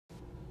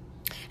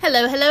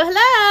Hello, hello,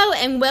 hello,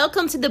 and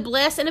welcome to the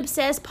Blessed and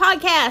Obsessed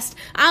podcast.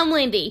 I'm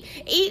Lindy.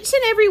 Each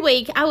and every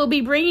week, I will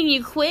be bringing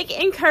you quick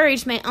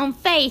encouragement on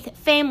faith,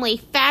 family,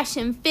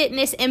 fashion,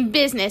 fitness, and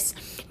business.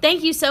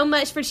 Thank you so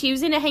much for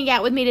choosing to hang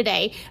out with me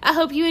today. I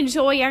hope you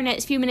enjoy our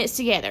next few minutes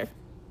together.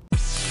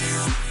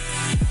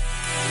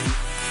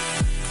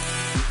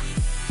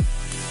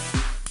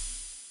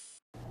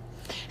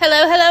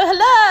 Hello, hello,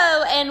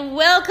 hello, and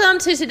welcome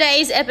to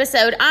today's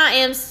episode. I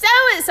am so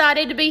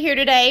excited to be here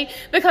today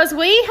because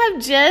we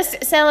have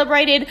just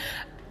celebrated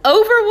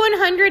over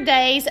 100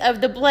 days of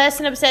the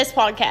Blessed and Obsessed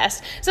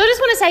podcast. So I just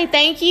want to say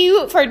thank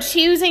you for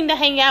choosing to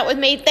hang out with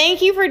me.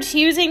 Thank you for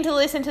choosing to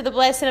listen to the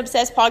Blessed and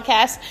Obsessed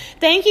podcast.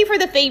 Thank you for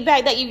the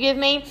feedback that you give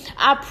me.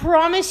 I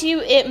promise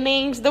you it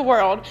means the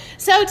world.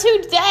 So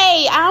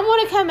today I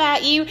want to come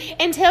at you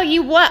and tell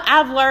you what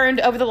I've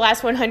learned over the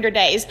last 100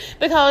 days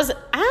because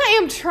I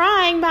am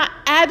trying my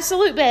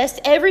absolute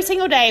best every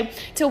single day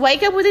to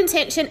wake up with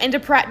intention and to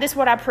practice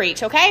what I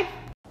preach, okay?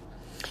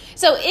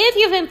 So if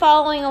you've been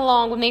following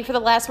along with me for the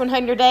last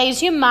 100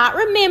 days, you might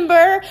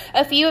remember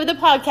a few of the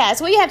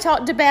podcasts. We have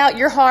talked about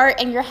your heart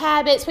and your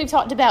habits. We've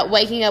talked about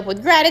waking up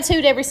with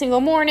gratitude every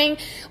single morning.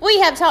 We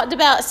have talked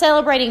about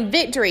celebrating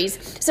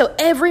victories. So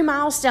every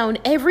milestone,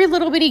 every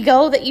little bitty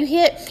goal that you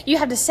hit, you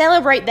have to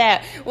celebrate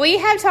that. We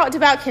have talked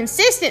about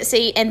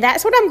consistency, and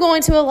that's what I'm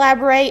going to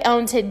elaborate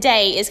on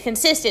today is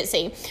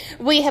consistency.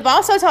 We have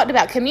also talked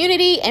about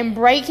community and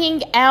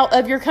breaking out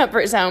of your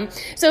comfort zone.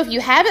 So if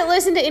you haven't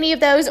listened to any of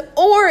those,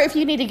 or if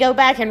you need to go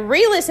back and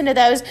re-listen to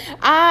those,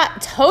 I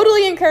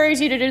totally encourage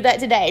you to do that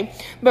today.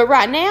 But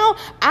right now,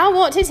 I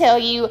want to tell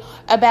you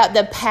about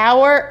the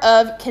power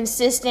of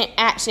consistent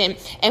action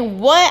and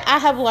what I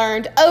have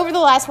learned over the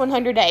last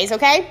 100 days,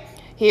 okay?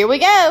 Here we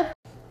go.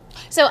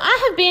 So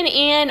I have been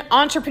in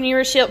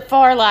entrepreneurship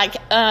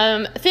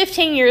for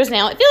 15 years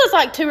now. It feels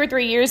like 2 or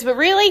 3 years, but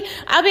really,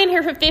 I've been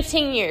here for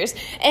 15 years.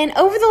 And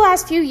over the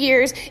last few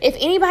years, if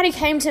anybody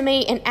came to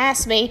me and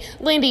asked me,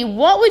 Lindy,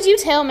 what would you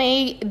tell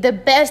me the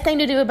best thing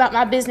to do about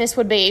my business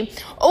would be?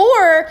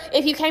 Or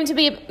if you came to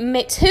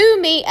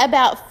me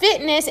about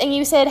fitness and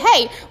you said,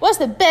 hey, what's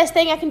the best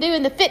thing I can do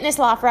in the fitness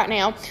life right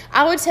now?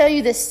 I would tell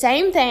you the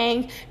same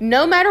thing,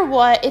 no matter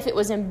what, if it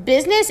was in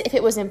business, if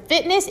it was in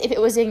fitness, if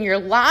it was in your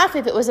life,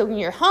 if it was in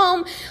your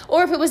home,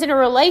 or if it was in a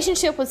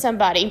relationship with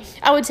somebody.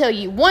 I would tell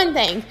you one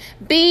thing: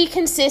 be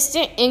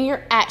consistent in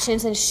your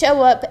actions and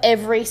show up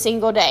every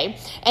single day.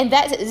 And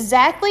that's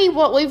exactly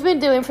what we've been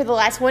doing for the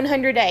last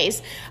 100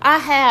 days. I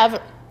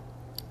have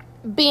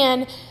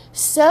been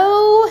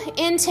so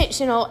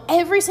intentional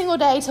every single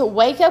day to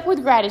wake up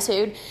with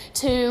gratitude,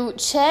 to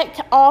check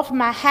off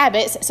my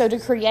habits, so to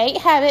create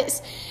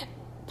habits,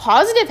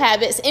 positive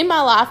habits in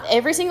my life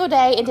every single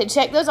day, and to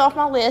check those off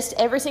my list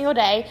every single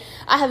day.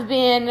 I have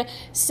been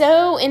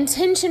so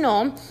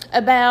intentional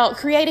about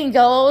creating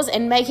goals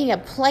and making a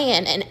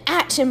plan, an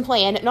action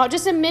plan, not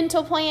just a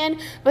mental plan,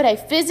 but a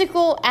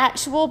physical,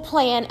 actual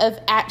plan of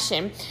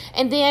action.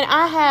 And then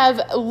I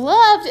have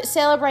loved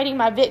celebrating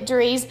my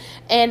victories,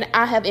 and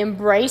I have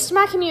embraced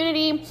my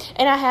community,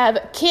 and I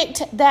have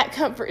kicked that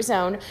comfort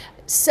zone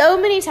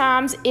so many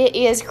times, it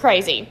is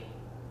crazy.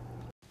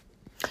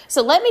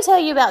 So let me tell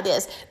you about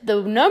this.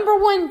 The number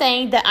one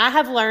thing that I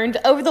have learned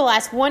over the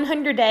last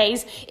 100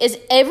 days is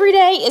every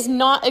day is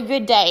not a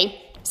good day.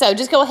 So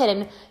just go ahead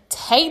and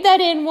take that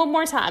in one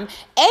more time.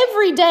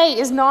 Every day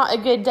is not a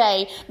good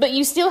day, but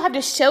you still have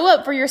to show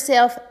up for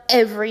yourself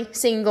every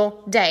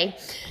single day.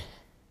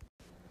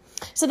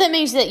 So that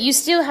means that you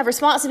still have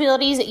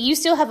responsibilities, that you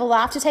still have a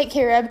life to take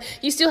care of.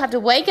 You still have to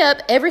wake up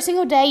every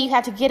single day. You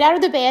have to get out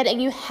of the bed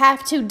and you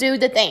have to do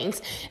the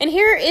things. And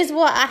here is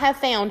what I have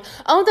found.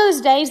 On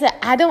those days that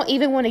I don't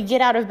even want to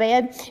get out of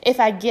bed, if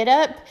I get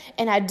up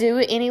and I do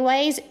it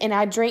anyways, and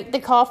I drink the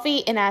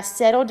coffee and I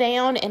settle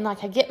down and I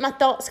get my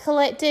thoughts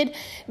collected,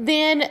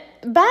 then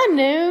by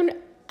noon,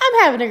 I'm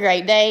having a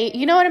great day.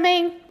 You know what I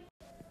mean?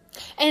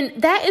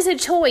 And that is a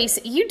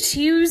choice. You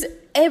choose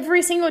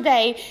every single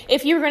day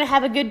if you're going to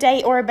have a good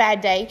day or a bad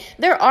day.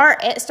 There are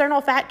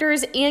external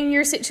factors in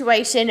your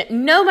situation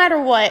no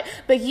matter what,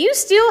 but you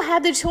still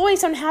have the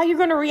choice on how you're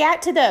going to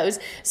react to those.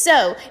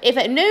 So if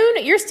at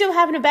noon you're still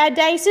having a bad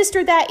day,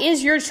 sister, that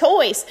is your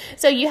choice.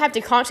 So you have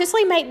to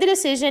consciously make the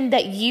decision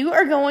that you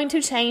are going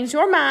to change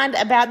your mind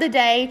about the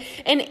day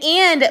and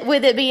end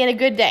with it being a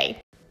good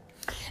day.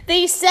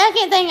 The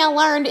second thing I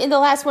learned in the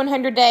last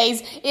 100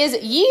 days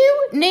is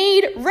you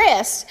need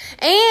rest,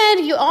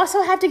 and you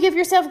also have to give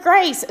yourself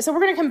grace. So we're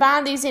going to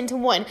combine these into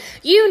one.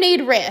 You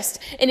need rest.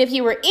 And if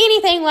you were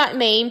anything like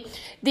me,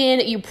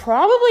 then you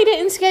probably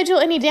didn't schedule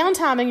any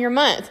downtime in your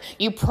month.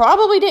 You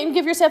probably didn't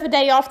give yourself a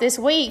day off this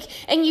week,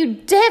 and you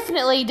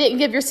definitely didn't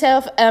give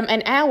yourself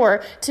an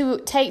hour to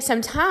take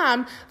some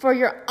time for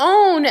your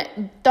own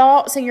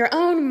thoughts and your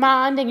own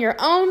mind and your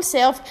own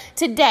self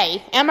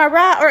today. Am I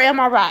right or am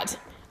I right?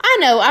 I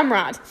know I'm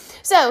right.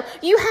 So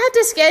you have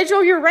to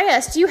schedule your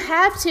rest. You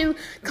have to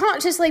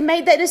consciously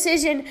make that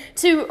decision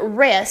to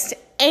rest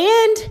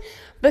and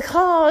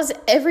Because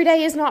every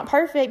day is not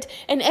perfect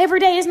and every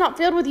day is not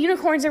filled with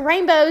unicorns and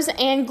rainbows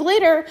and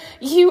glitter.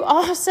 You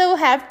also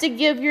have to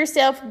give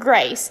yourself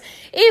grace.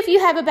 If you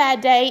have a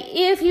bad day,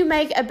 if you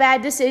make a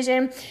bad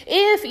decision,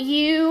 if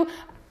you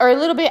are a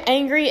little bit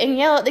angry and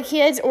yell at the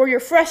kids, or you're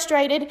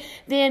frustrated,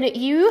 then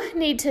you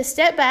need to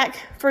step back,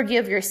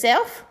 forgive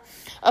yourself,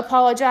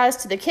 apologize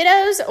to the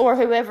kiddos or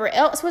whoever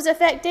else was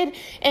affected,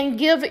 and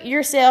give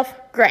yourself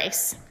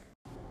grace.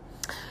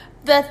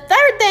 The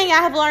third thing I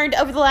have learned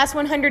over the last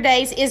 100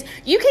 days is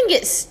you can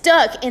get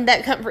stuck in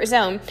that comfort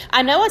zone.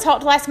 I know I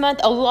talked last month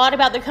a lot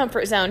about the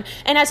comfort zone,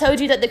 and I told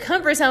you that the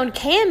comfort zone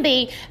can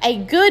be a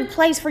good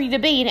place for you to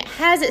be, and it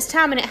has its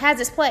time and it has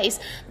its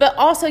place, but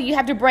also you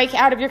have to break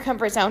out of your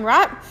comfort zone,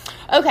 right?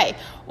 Okay,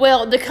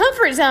 well, the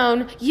comfort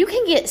zone, you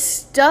can get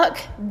stuck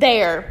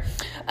there.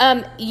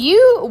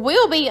 You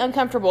will be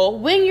uncomfortable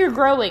when you're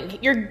growing.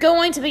 You're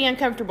going to be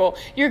uncomfortable.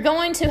 You're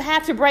going to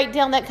have to break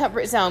down that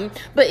comfort zone.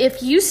 But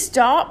if you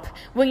stop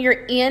when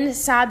you're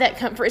inside that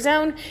comfort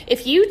zone,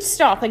 if you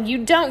stop and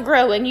you don't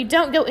grow and you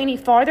don't go any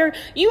farther,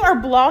 you are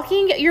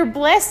blocking your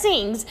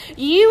blessings.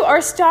 You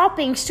are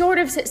stopping short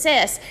of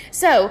success.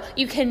 So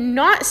you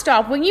cannot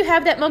stop when you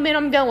have that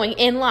momentum going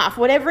in life,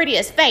 whatever it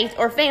is, faith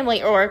or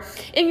family or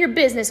in your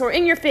business or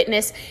in your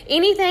fitness,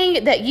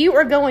 anything that you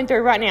are going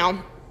through right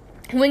now.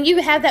 When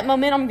you have that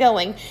momentum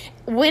going,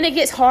 when it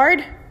gets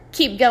hard,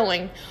 keep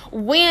going.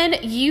 When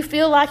you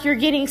feel like you're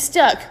getting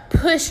stuck,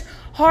 push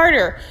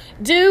harder.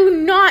 Do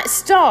not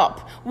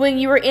stop when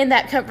you are in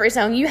that comfort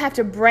zone. You have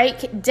to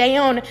break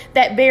down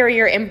that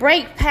barrier and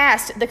break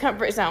past the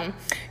comfort zone.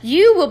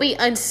 You will be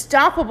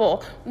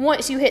unstoppable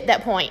once you hit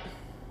that point.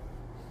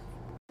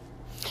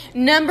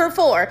 Number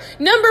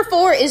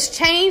four is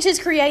change is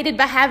created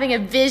by having a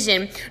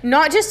vision,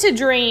 not just a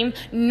dream,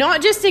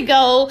 not just a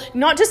goal,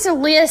 not just a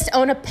list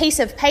on a piece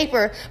of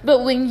paper,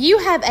 but when you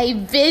have a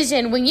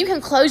vision, when you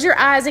can close your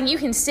eyes and you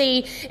can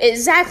see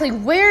exactly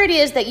where it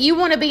is that you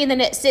want to be in the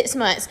next 6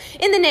 months,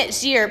 in the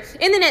next year,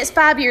 in the next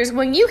 5 years,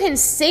 when you can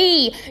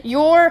see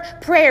your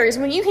prayers,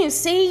 when you can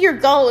see your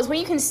goals, when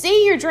you can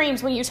see your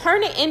dreams, when you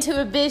turn it into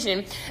a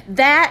vision,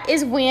 that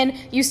is when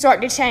you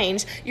start to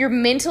change. You're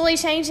mentally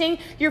changing,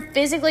 you're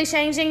physically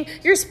changing,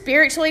 you're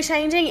spiritually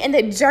changing, and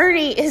the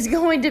journey is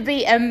going to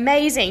be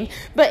amazing.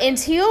 But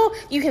until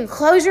you can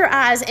close your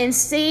eyes and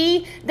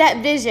see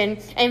that vision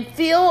and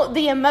feel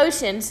the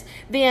emotions,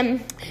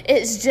 then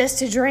it's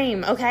just a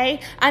dream, okay?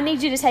 I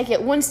need you to take it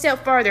one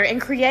step further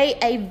and create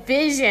a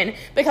vision,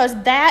 because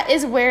that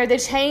is where the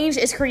change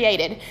is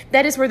created.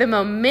 That is where the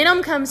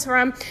momentum comes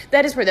from.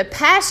 That is where the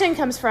passion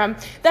comes from.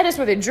 That is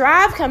where the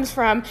drive comes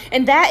from.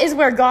 And that is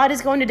where God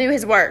is going to do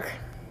His work.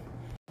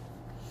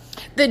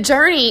 The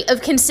journey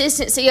of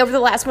consistency over the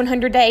last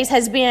 100 days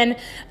has been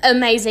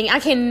amazing. I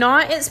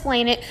cannot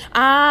explain it.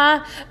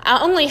 I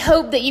only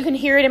hope that you can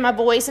hear it in my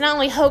voice, and I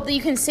only hope that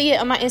you can see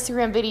it on my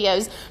Instagram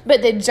videos.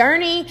 But the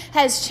journey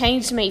has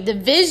changed me. The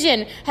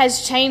vision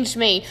has changed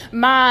me.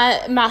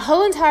 My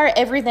whole entire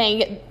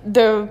everything,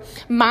 the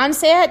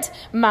mindset,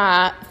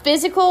 my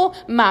physical,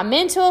 my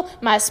mental,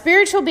 my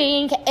spiritual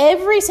being,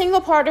 every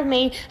single part of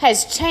me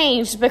has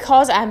changed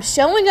because I'm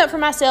showing up for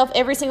myself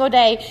every single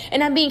day,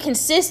 and I'm being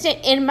consistent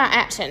in my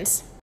actions.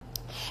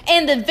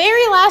 And the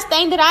very last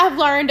thing that I have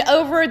learned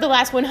over the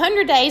last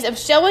 100 days of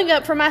showing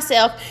up for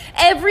myself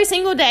every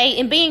single day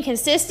and being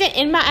consistent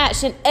in my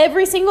action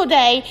every single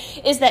day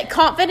is that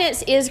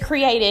confidence is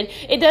created.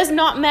 It does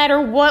not matter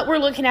what we're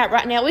looking at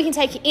right now. We can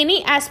take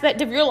any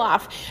aspect of your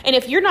life, and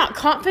if you're not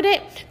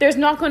confident, there's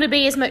not going to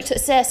be as much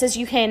success as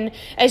you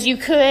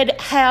could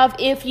have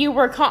if you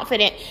were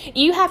confident.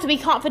 You have to be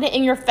confident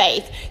in your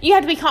faith. You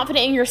have to be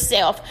confident in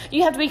yourself.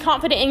 You have to be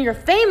confident in your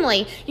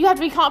family. You have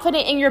to be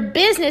confident in your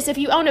business if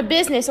you own a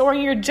business, or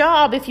in your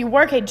job if you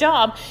work a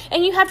job,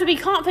 and you have to be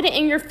confident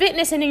in your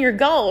fitness and in your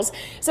goals.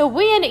 So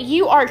when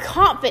you are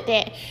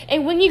confident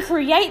and when you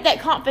create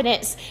that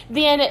confidence,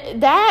 then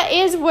that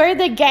is where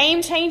the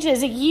game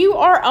changes. You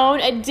are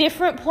on a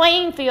different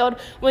playing field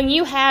when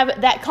you have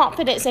that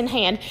confidence in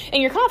hand.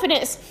 And your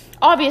confidence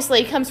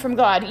obviously comes from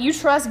God. You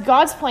trust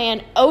God's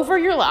plan over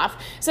your life.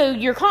 So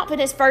your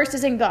confidence first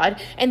is in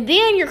God, and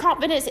then your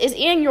confidence is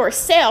in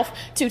yourself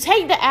to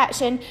take the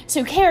action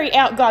to carry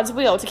out God's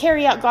will, to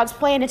carry out God's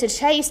plan, and to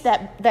chase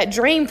that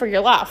dream for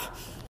your life.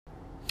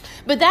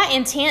 But that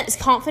intense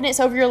confidence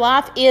over your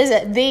life is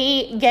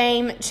the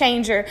game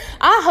changer.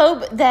 I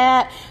hope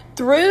that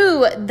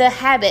through the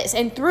habits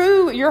and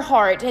through your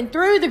heart and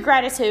through the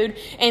gratitude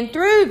and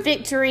through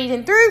victory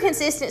and through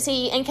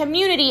consistency and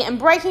community and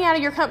breaking out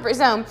of your comfort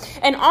zone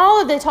and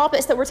all of the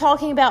topics that we're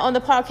talking about on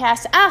the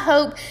podcast, I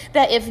hope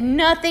that if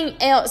nothing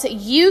else,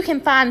 you can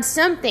find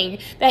something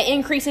that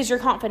increases your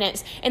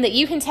confidence and that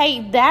you can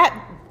take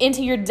that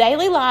into your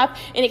daily life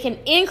and it can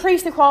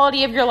increase the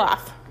quality of your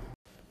life.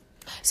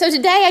 So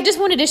today I just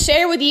wanted to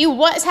share with you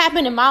what's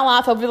happened in my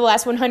life over the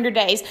last 100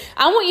 days.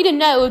 I want you to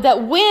know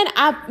that when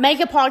I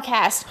make a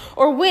podcast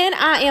or when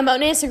I am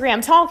on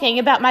Instagram talking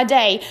about my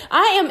day,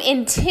 I am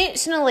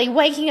intentionally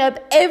waking up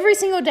every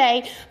single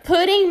day,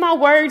 putting my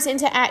words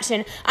into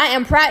action. I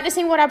am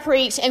practicing what I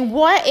preach and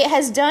what it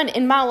has done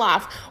in my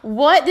life,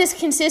 what this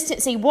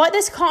consistency, what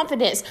this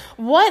confidence,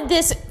 what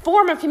this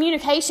form of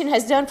communication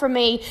has done for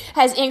me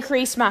has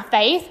increased my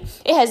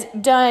faith. It has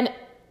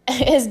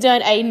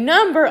done a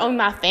number on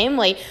my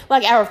family.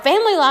 Like, our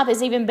family life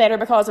is even better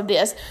because of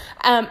this.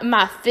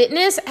 My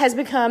fitness has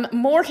become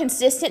more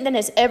consistent than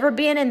it's ever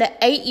been in the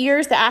 8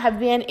 years that I have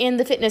been in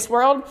the fitness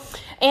world.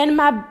 And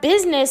my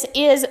business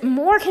is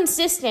more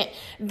consistent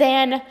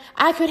than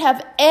I could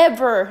have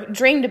ever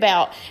dreamed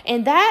about.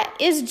 And that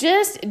is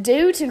just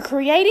due to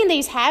creating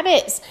these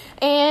habits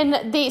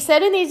and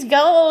setting these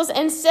goals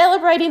and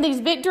celebrating these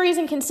victories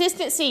and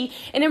consistency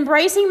and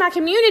embracing my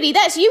community.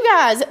 That's you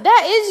guys.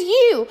 That is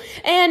you.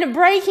 And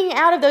breaking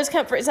out of those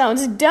comfort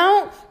zones.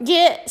 Don't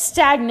get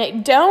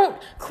stagnant. Don't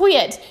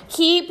quit.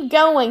 Keep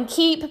going.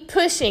 Keep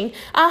pushing.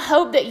 I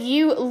hope that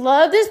you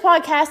love this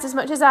podcast as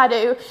much as I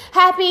do.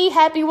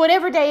 Happy,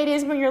 whatever day it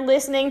is when you're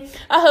listening.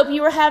 I hope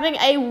you are having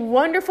a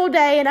wonderful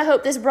day, and I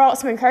hope this brought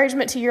some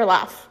encouragement to your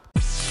life.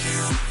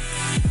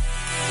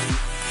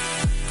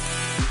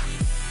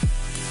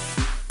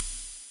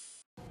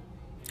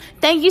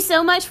 Thank you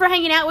so much for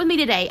hanging out with me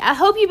today. I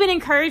hope you've been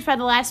encouraged by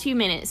the last few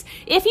minutes.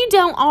 If you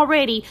don't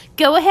already,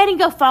 go ahead and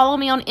go follow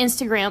me on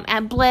Instagram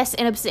at Blessed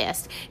and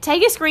Obsessed.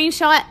 Take a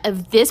screenshot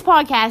of this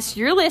podcast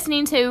you're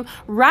listening to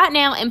right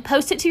now and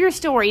post it to your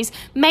stories.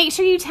 Make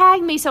sure you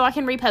tag me so I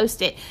can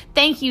repost it.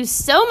 Thank you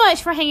so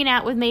much for hanging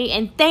out with me,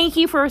 and thank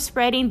you for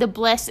spreading the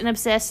Blessed and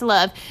Obsessed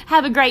love.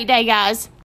 Have a great day, guys.